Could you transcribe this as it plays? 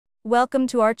Welcome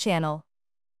to our channel.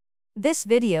 This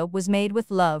video was made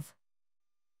with love.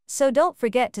 So don't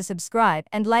forget to subscribe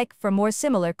and like for more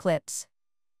similar clips.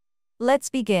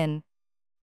 Let's begin.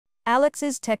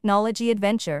 Alex's technology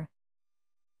adventure.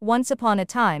 Once upon a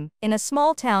time, in a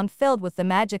small town filled with the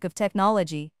magic of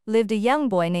technology, lived a young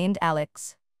boy named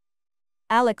Alex.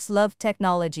 Alex loved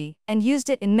technology and used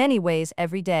it in many ways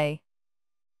every day.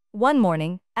 One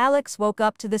morning, Alex woke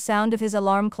up to the sound of his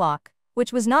alarm clock,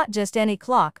 which was not just any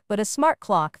clock but a smart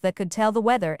clock that could tell the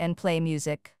weather and play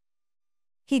music.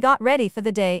 He got ready for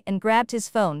the day and grabbed his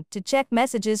phone to check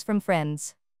messages from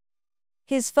friends.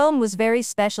 His phone was very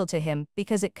special to him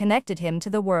because it connected him to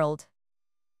the world.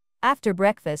 After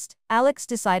breakfast, Alex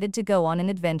decided to go on an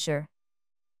adventure.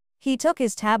 He took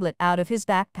his tablet out of his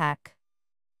backpack.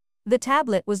 The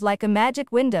tablet was like a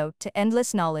magic window to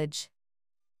endless knowledge.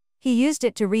 He used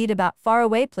it to read about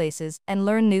faraway places and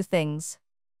learn new things.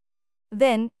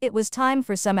 Then, it was time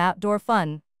for some outdoor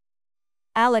fun.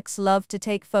 Alex loved to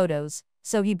take photos,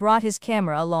 so he brought his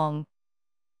camera along.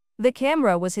 The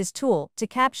camera was his tool to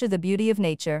capture the beauty of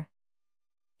nature.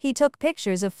 He took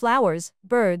pictures of flowers,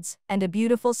 birds, and a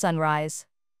beautiful sunrise.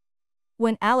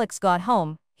 When Alex got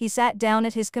home, he sat down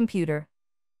at his computer.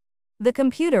 The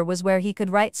computer was where he could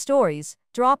write stories,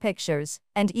 draw pictures,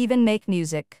 and even make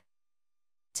music.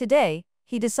 Today,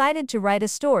 he decided to write a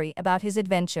story about his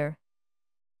adventure.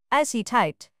 As he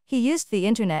typed, he used the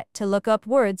internet to look up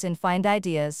words and find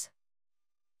ideas.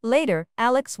 Later,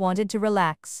 Alex wanted to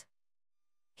relax.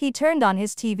 He turned on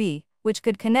his TV, which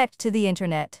could connect to the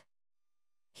internet.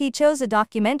 He chose a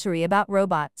documentary about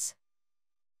robots.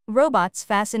 Robots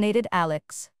fascinated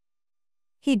Alex.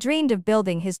 He dreamed of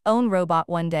building his own robot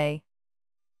one day.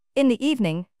 In the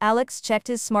evening, Alex checked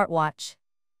his smartwatch.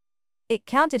 It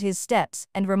counted his steps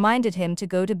and reminded him to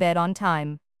go to bed on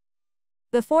time.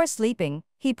 Before sleeping,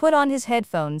 he put on his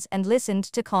headphones and listened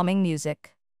to calming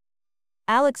music.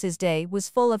 Alex's day was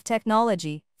full of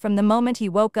technology, from the moment he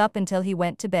woke up until he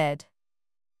went to bed.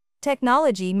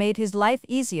 Technology made his life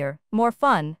easier, more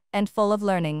fun, and full of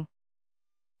learning.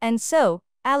 And so,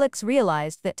 Alex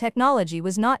realized that technology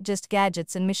was not just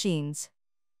gadgets and machines.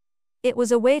 It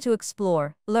was a way to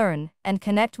explore, learn, and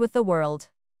connect with the world.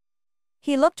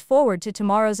 He looked forward to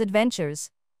tomorrow's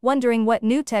adventures, wondering what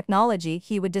new technology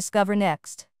he would discover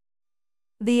next.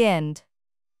 The end.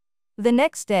 The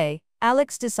next day,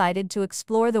 Alex decided to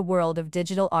explore the world of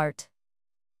digital art.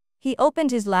 He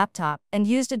opened his laptop and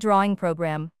used a drawing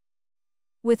program.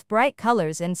 With bright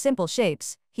colors and simple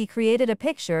shapes, he created a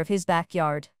picture of his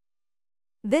backyard.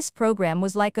 This program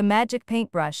was like a magic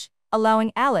paintbrush,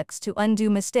 allowing Alex to undo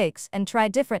mistakes and try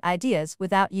different ideas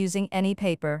without using any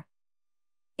paper.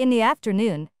 In the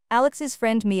afternoon, Alex's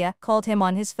friend Mia called him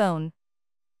on his phone.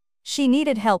 She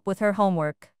needed help with her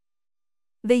homework.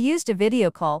 They used a video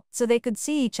call so they could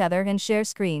see each other and share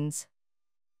screens.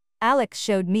 Alex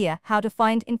showed Mia how to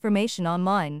find information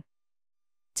online.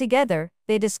 Together,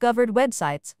 they discovered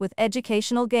websites with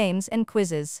educational games and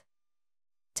quizzes.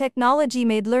 Technology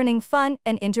made learning fun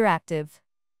and interactive.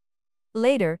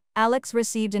 Later, Alex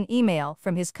received an email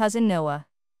from his cousin Noah.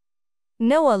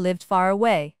 Noah lived far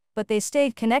away, but they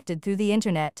stayed connected through the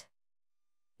internet.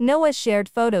 Noah shared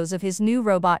photos of his new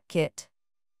robot kit.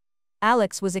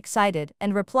 Alex was excited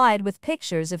and replied with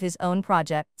pictures of his own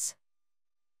projects.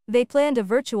 They planned a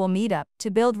virtual meetup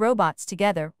to build robots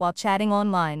together while chatting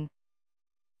online.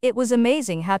 It was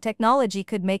amazing how technology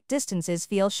could make distances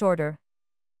feel shorter.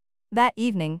 That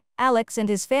evening, Alex and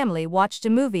his family watched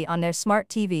a movie on their smart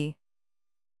TV.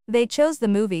 They chose the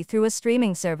movie through a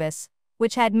streaming service,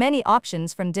 which had many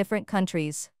options from different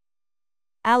countries.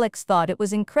 Alex thought it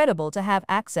was incredible to have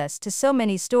access to so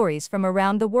many stories from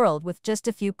around the world with just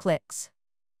a few clicks.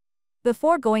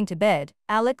 Before going to bed,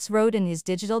 Alex wrote in his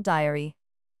digital diary.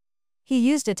 He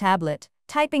used a tablet,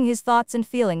 typing his thoughts and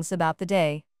feelings about the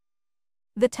day.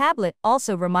 The tablet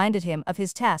also reminded him of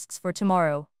his tasks for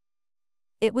tomorrow.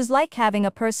 It was like having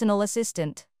a personal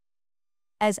assistant.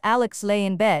 As Alex lay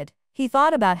in bed, he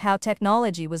thought about how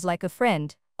technology was like a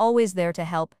friend, always there to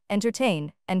help,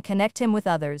 entertain, and connect him with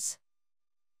others.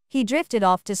 He drifted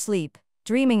off to sleep,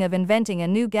 dreaming of inventing a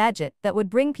new gadget that would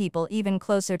bring people even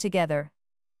closer together.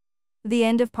 The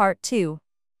end of part 2.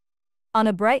 On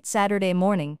a bright Saturday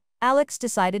morning, Alex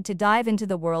decided to dive into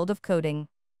the world of coding.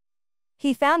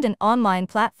 He found an online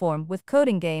platform with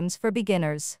coding games for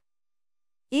beginners.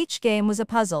 Each game was a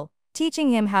puzzle,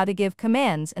 teaching him how to give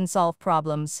commands and solve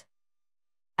problems.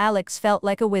 Alex felt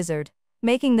like a wizard,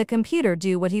 making the computer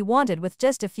do what he wanted with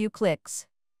just a few clicks.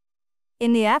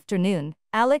 In the afternoon,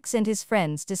 Alex and his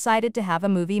friends decided to have a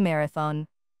movie marathon.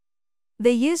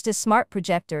 They used a smart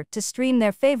projector to stream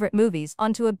their favorite movies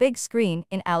onto a big screen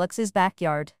in Alex's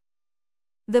backyard.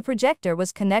 The projector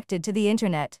was connected to the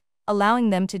internet, allowing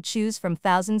them to choose from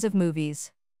thousands of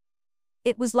movies.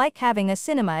 It was like having a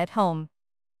cinema at home.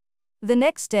 The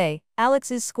next day,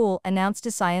 Alex's school announced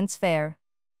a science fair.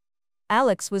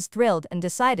 Alex was thrilled and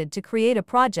decided to create a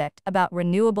project about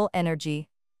renewable energy.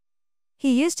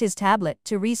 He used his tablet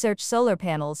to research solar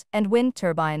panels and wind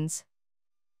turbines.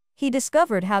 He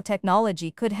discovered how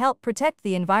technology could help protect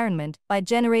the environment by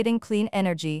generating clean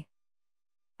energy.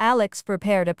 Alex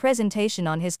prepared a presentation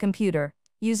on his computer,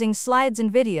 using slides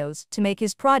and videos to make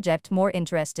his project more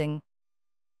interesting.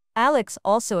 Alex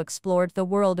also explored the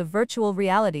world of virtual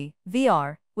reality,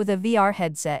 VR, with a VR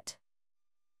headset.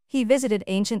 He visited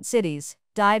ancient cities,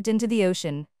 dived into the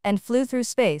ocean, and flew through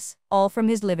space, all from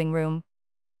his living room.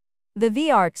 The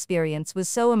VR experience was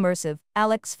so immersive,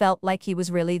 Alex felt like he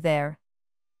was really there.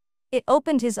 It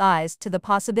opened his eyes to the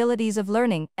possibilities of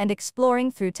learning and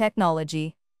exploring through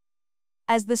technology.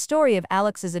 As the story of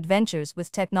Alex's adventures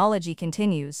with technology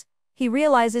continues, he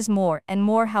realizes more and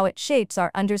more how it shapes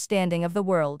our understanding of the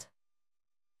world.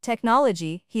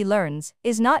 Technology, he learns,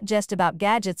 is not just about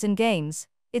gadgets and games,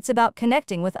 it's about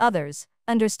connecting with others,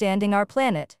 understanding our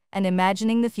planet, and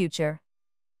imagining the future.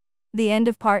 The end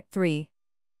of part 3.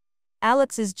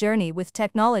 Alex's journey with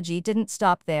technology didn't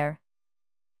stop there.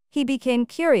 He became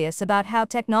curious about how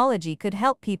technology could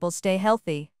help people stay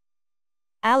healthy.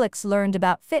 Alex learned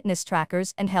about fitness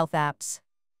trackers and health apps.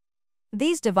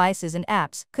 These devices and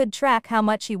apps could track how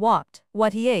much he walked,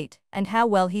 what he ate, and how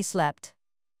well he slept.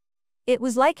 It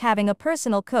was like having a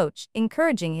personal coach,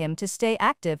 encouraging him to stay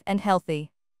active and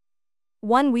healthy.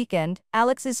 One weekend,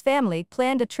 Alex's family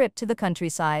planned a trip to the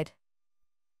countryside.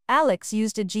 Alex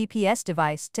used a GPS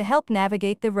device to help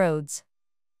navigate the roads.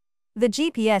 The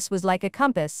GPS was like a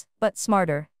compass, but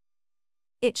smarter.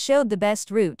 It showed the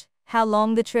best route, how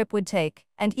long the trip would take,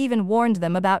 and even warned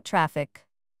them about traffic.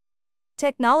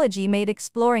 Technology made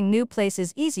exploring new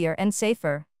places easier and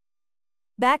safer.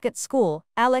 Back at school,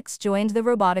 Alex joined the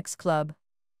robotics club.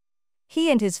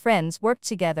 He and his friends worked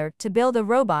together to build a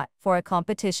robot for a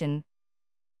competition.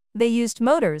 They used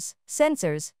motors,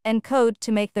 sensors, and code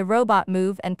to make the robot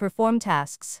move and perform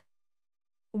tasks.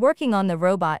 Working on the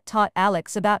robot taught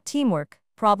Alex about teamwork,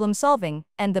 problem solving,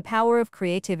 and the power of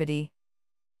creativity.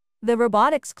 The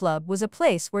robotics club was a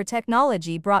place where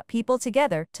technology brought people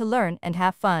together to learn and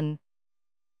have fun.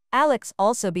 Alex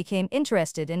also became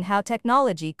interested in how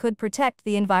technology could protect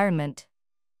the environment.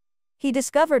 He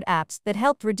discovered apps that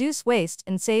helped reduce waste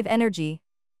and save energy.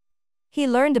 He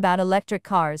learned about electric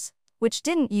cars, which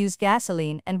didn't use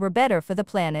gasoline and were better for the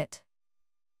planet.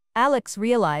 Alex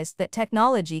realized that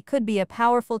technology could be a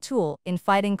powerful tool in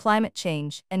fighting climate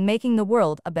change and making the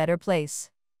world a better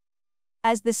place.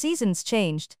 As the seasons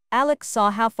changed, Alex saw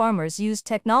how farmers used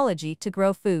technology to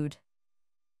grow food.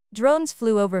 Drones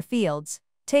flew over fields,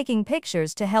 taking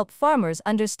pictures to help farmers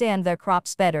understand their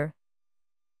crops better.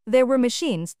 There were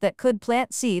machines that could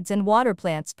plant seeds and water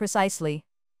plants precisely.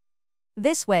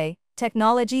 This way,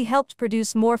 technology helped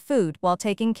produce more food while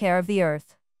taking care of the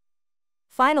earth.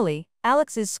 Finally,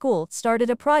 Alex's school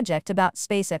started a project about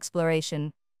space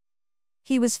exploration.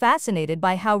 He was fascinated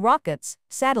by how rockets,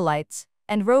 satellites,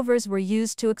 and rovers were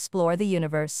used to explore the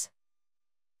universe.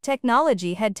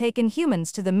 Technology had taken humans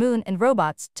to the moon and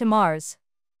robots to Mars.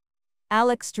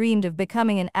 Alex dreamed of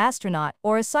becoming an astronaut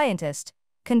or a scientist,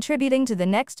 contributing to the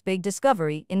next big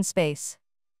discovery in space.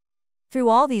 Through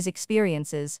all these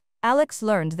experiences, Alex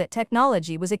learned that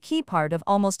technology was a key part of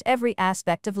almost every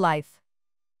aspect of life.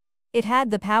 It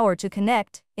had the power to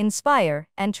connect, inspire,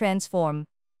 and transform.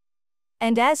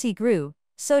 And as he grew,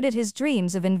 so did his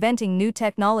dreams of inventing new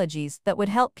technologies that would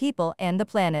help people and the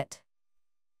planet.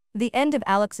 The end of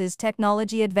Alex's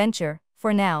technology adventure,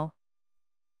 for now.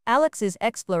 Alex's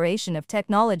exploration of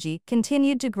technology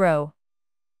continued to grow.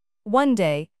 One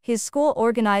day, his school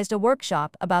organized a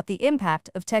workshop about the impact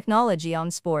of technology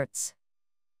on sports.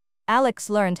 Alex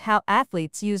learned how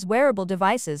athletes use wearable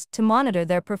devices to monitor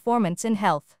their performance and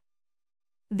health.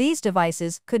 These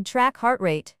devices could track heart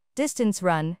rate, distance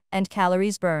run, and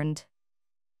calories burned.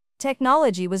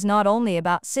 Technology was not only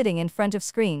about sitting in front of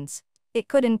screens, it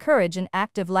could encourage an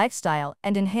active lifestyle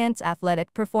and enhance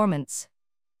athletic performance.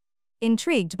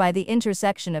 Intrigued by the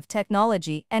intersection of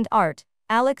technology and art,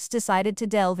 Alex decided to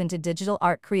delve into digital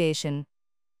art creation.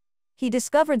 He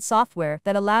discovered software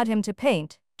that allowed him to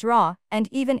paint, draw, and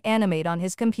even animate on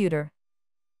his computer.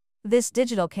 This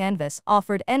digital canvas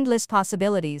offered endless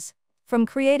possibilities, from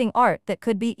creating art that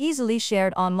could be easily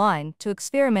shared online to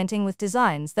experimenting with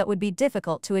designs that would be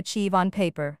difficult to achieve on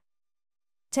paper.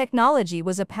 Technology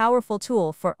was a powerful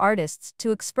tool for artists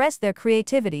to express their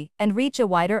creativity and reach a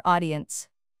wider audience.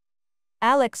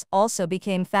 Alex also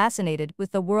became fascinated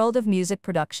with the world of music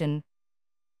production.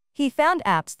 He found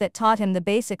apps that taught him the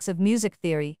basics of music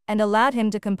theory and allowed him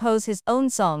to compose his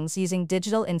own songs using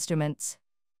digital instruments.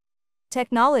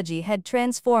 Technology had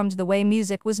transformed the way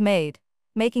music was made,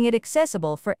 making it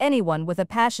accessible for anyone with a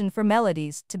passion for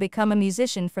melodies to become a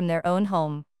musician from their own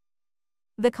home.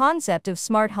 The concept of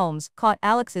smart homes caught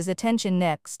Alex's attention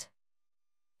next.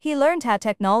 He learned how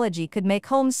technology could make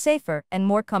homes safer and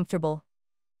more comfortable.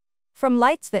 From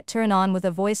lights that turn on with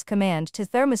a voice command to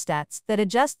thermostats that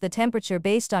adjust the temperature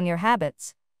based on your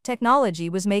habits, technology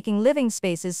was making living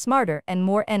spaces smarter and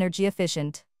more energy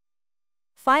efficient.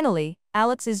 Finally,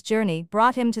 Alex's journey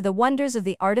brought him to the wonders of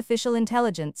the artificial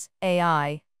intelligence,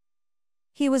 AI.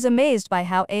 He was amazed by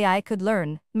how AI could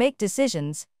learn, make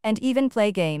decisions, and even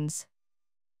play games.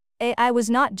 AI was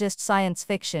not just science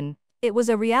fiction, it was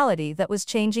a reality that was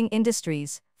changing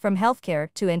industries, from healthcare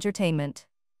to entertainment.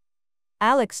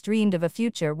 Alex dreamed of a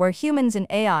future where humans and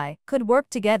AI could work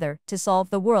together to solve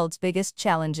the world's biggest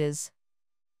challenges.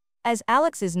 As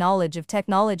Alex's knowledge of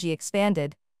technology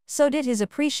expanded, so did his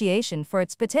appreciation for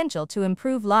its potential to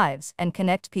improve lives and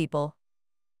connect people.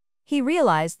 He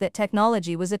realized that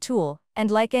technology was a tool,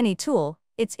 and like any tool,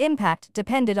 its impact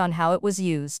depended on how it was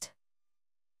used.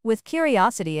 With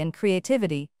curiosity and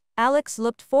creativity, Alex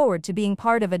looked forward to being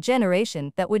part of a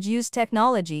generation that would use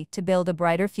technology to build a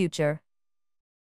brighter future.